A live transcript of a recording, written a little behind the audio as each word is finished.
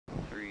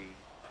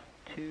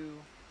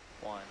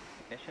1,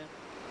 ignition.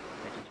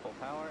 Engine's full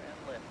power and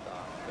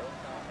liftoff. Go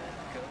Falcon,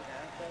 go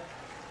NASA,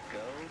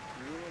 go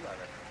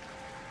Crew-11.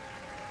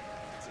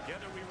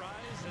 Together we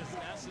rise as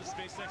NASA's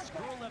SpaceX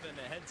Crew-11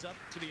 heads up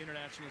to the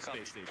International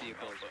Space Station.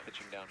 Vehicle is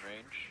pitching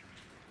downrange.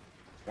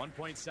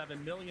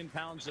 1.7 million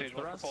pounds Stage of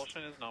 1 thrust.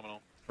 propulsion is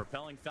nominal.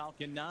 Propelling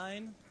Falcon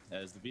 9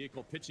 as the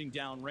vehicle pitching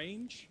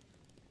downrange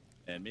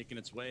and making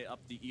its way up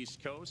the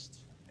East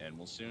Coast, and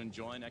will soon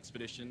join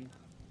Expedition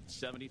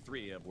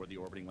 73 aboard the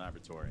orbiting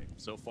laboratory.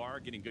 So far,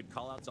 getting good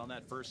callouts on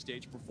that first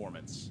stage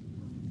performance.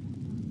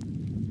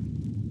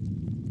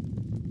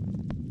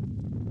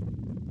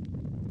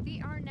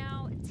 We are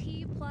now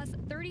T plus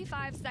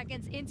 35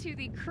 seconds into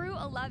the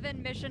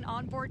Crew-11 mission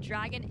on board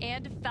Dragon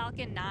and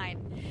Falcon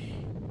 9.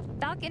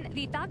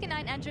 The Falcon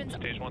 9 engines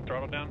Stage 1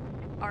 throttle down.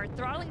 are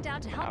throttling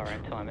down to help Power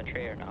and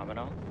telemetry are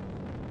nominal.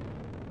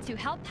 to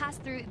help pass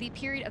through the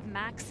period of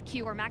max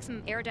Q, or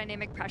maximum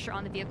aerodynamic pressure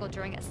on the vehicle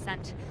during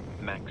ascent.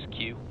 Max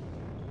Q.